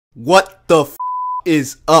What the f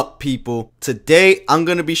is up, people? Today I'm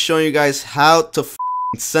gonna be showing you guys how to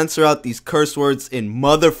censor out these curse words in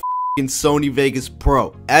Sony Vegas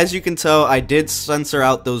Pro. As you can tell, I did censor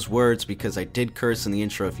out those words because I did curse in the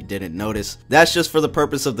intro if you didn't notice. That's just for the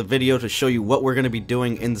purpose of the video to show you what we're going to be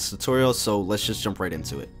doing in this tutorial, so let's just jump right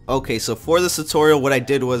into it. Okay, so for this tutorial, what I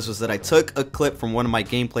did was that I took a clip from one of my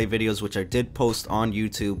gameplay videos, which I did post on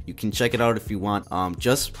YouTube. You can check it out if you want.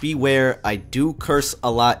 Just beware, I do curse a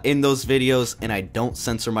lot in those videos and I don't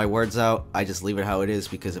censor my words out. I just leave it how it is,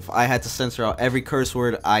 because if I had to censor out every curse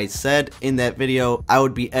word I said in that video, I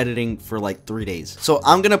would be editing for like 3 days. So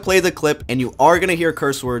I'm gonna play the clip and you are gonna hear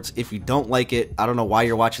curse words. If you don't like it, I don't know why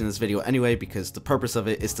you're watching this video anyway, because the purpose of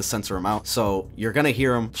it is to censor them out. So you're gonna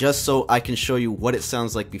hear them just so I can show you what it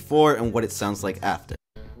sounds like before and what it sounds like after.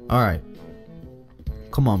 Alright.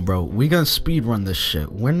 Come on, bro. We gonna speed run this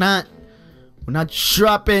shit. We're not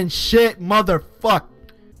dropping shit, motherfucker.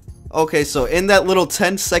 Okay, so in that little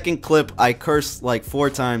 10-second clip, I cursed like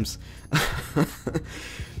 4 times.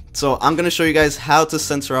 So I'm going to show you guys how to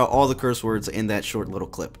censor out all the curse words in that short little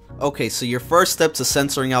clip. Okay, so your first step to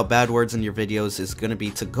censoring out bad words in your videos is going to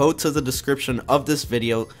be to go to the description of this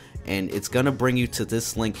video, and it's going to bring you to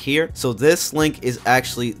this link here. So this link is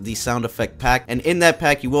actually the sound effect pack, and in that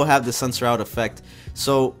pack you will have the censor out effect.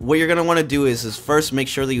 So what you're going to want to do is first make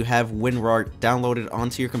sure that you have WinRAR downloaded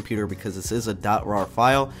onto your computer, because this is a .rar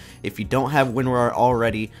file. If you don't have WinRAR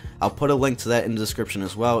already, I'll put a link to that in the description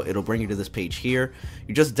as well. It'll bring you to this page here.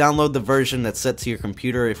 You just download the version that's set to your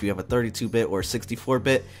computer if you have a 32-bit or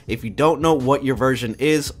 64-bit. If you don't know what your version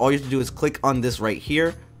is, all you have to do is click on this right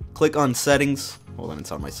here. Click on settings. Hold on,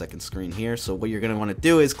 it's on my second screen here. So what you're going to want to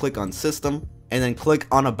do is click on system and then click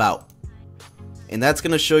on about. And that's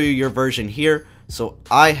going to show you your version here. So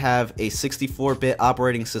I have a 64-bit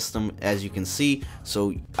operating system, as you can see,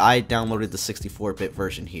 so I downloaded the 64-bit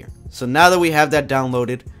version here. So now that we have that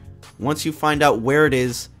downloaded, once you find out where it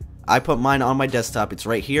is, I put mine on my desktop, it's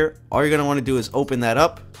right here. All you're going to want to do is open that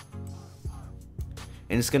up,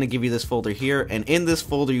 and it's going to give you this folder here, and in this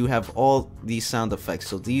folder you have all these sound effects.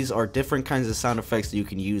 So these are different kinds of sound effects that you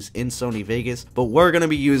can use in Sony Vegas, but we're going to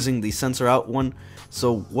be using the censor out one.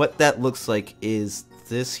 So what that looks like is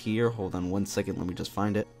this here. Hold on one second, let me just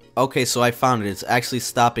find it. Okay, so I found it. It's actually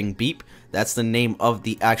stopping beep. That's the name of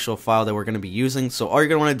the actual file that we're going to be using. So all you're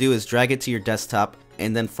going to want to do is drag it to your desktop,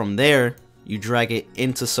 and then from there you drag it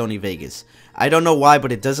into Sony Vegas. I don't know why,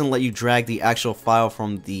 but it doesn't let you drag the actual file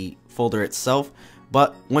from the folder itself.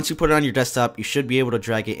 But once you put it on your desktop, you should be able to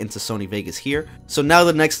drag it into Sony Vegas here. So now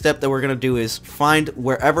the next step that we're going to do is find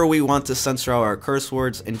wherever we want to censor out our curse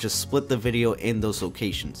words and just split the video in those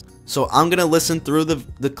locations. So I'm going to listen through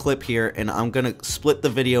the clip here, and I'm going to split the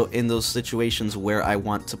video in those situations where I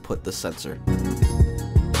want to put the censor.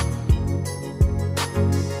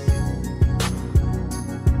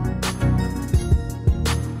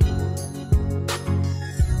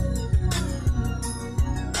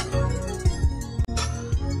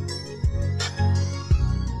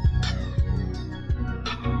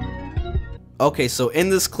 Okay, so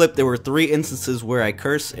in this clip there were 3 instances where I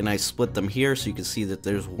curse, and I split them here, so you can see that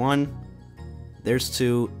there's 1, there's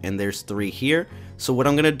 2, and there's 3 here. So what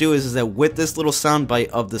I'm going to do is that with this little sound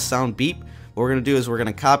bite of the sound beep, what we're going to do is we're going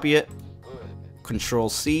to copy it, Control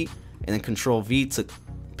C, and then Control V to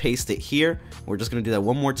paste it here. We're just going to do that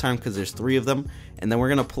one more time because there's 3 of them, and then we're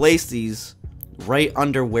going to place these right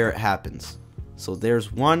under where it happens. So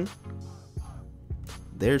there's 1,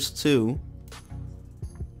 there's 2,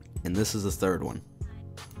 and this is the 3rd one.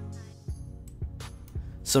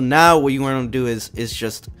 So now what you want to do is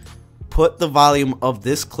just put the volume of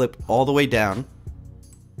this clip all the way down.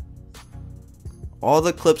 All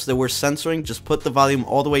the clips that we're censoring, just put the volume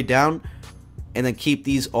all the way down, and then keep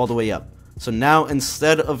these all the way up. So now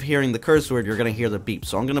instead of hearing the curse word, you're going to hear the beep.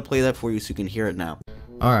 So I'm going to play that for you so you can hear it now.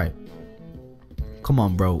 Alright. Come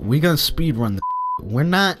on, bro. We gonna speed run this. We're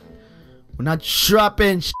not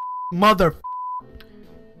dropping shit, motherfucker.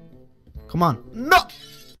 Come on. No!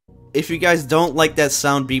 If you guys don't like that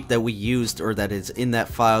sound beep that we used, or that is in that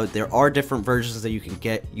file, there are different versions that you can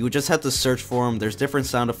get. You would just have to search for them. There's different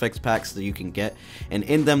sound effects packs that you can get, and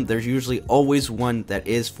in them there's usually always one that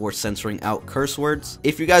is for censoring out curse words.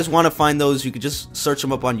 If you guys want to find those, you could just search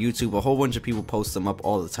them up on YouTube. A whole bunch of people post them up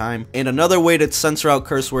all the time. And another way to censor out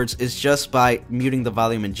curse words is just by muting the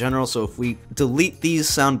volume in general. So if we delete these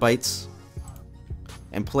sound bites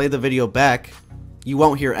and play the video back, you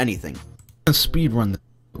won't hear anything. Speed run.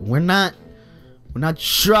 We're not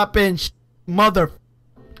dropping shit, mother.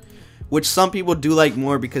 which some people do like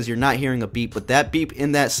more because you're not hearing a beep, but that beep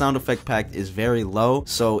in that sound effect pack is very low,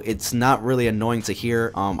 so it's not really annoying to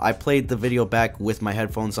hear. I played the video back with my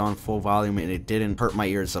headphones on full volume and it didn't hurt my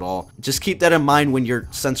ears at all. Just keep that in mind when you're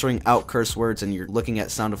censoring out curse words and you're looking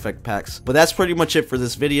at sound effect packs. But that's pretty much it for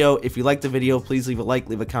this video. If you liked the video, please leave a like,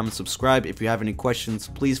 leave a comment, subscribe. If you have any questions,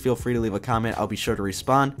 please feel free to leave a comment. I'll be sure to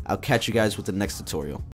respond. I'll catch you guys with the next tutorial.